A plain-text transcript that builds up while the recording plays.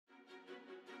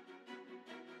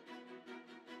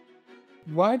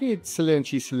Why did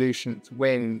Salinity Solutions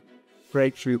win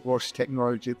Breakthrough Wash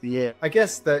Technology of the Year? I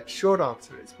guess the short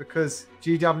answer is because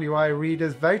GWI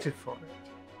readers voted for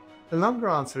it. The longer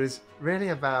answer is really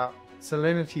about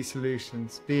Salinity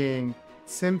Solutions being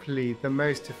simply the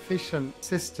most efficient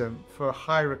system for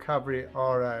high recovery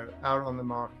RO out on the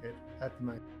market at the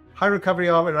moment. High recovery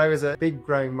RO is a big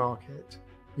growing market.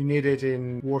 You need it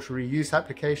in water reuse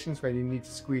applications where you need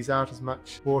to squeeze out as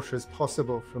much water as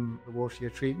possible from the water you're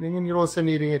treating, and you're also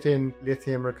needing it in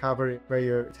lithium recovery where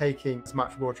you're taking as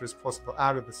much water as possible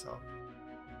out of the salt.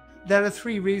 There are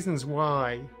three reasons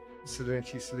why the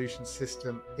Salinity Solutions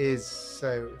system is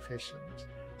so efficient.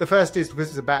 The first is because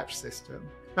it's a batch system.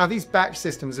 Now, these batch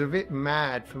systems are a bit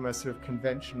mad from a sort of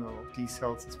conventional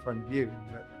desalters point of view.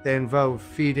 They involve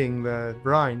feeding the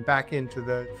brine back into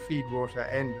the feed water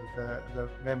end of the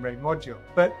membrane module.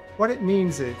 But what it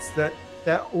means is that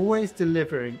they're always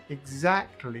delivering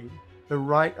exactly the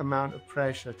right amount of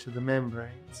pressure to the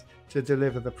membranes to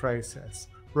deliver the process,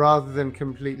 rather than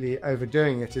completely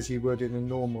overdoing it as you would in a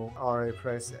normal RO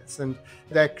process. And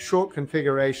their short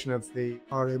configuration of the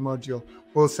RO module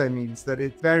also means that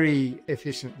it's very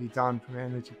efficiently done from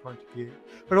an energy point of view.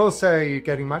 But also you're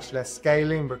getting much less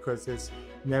scaling because there's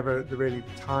never really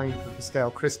the time for the scale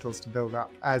crystals to build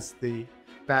up as the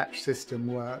batch system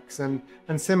works. And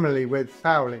similarly with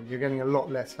fouling, you're getting a lot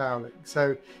less fouling.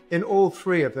 So in all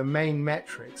three of the main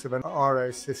metrics of an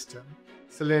RO system,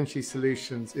 Salinity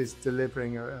Solutions is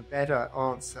delivering a better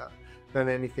answer than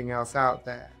anything else out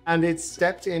there. And it's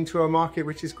stepped into a market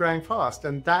which is growing fast,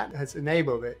 and that has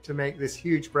enabled it to make this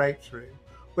huge breakthrough,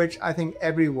 which I think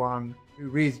everyone who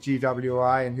reads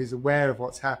GWI and who's aware of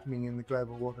what's happening in the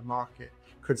global water market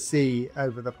could see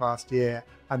over the past year,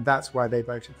 and that's why they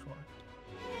voted for it.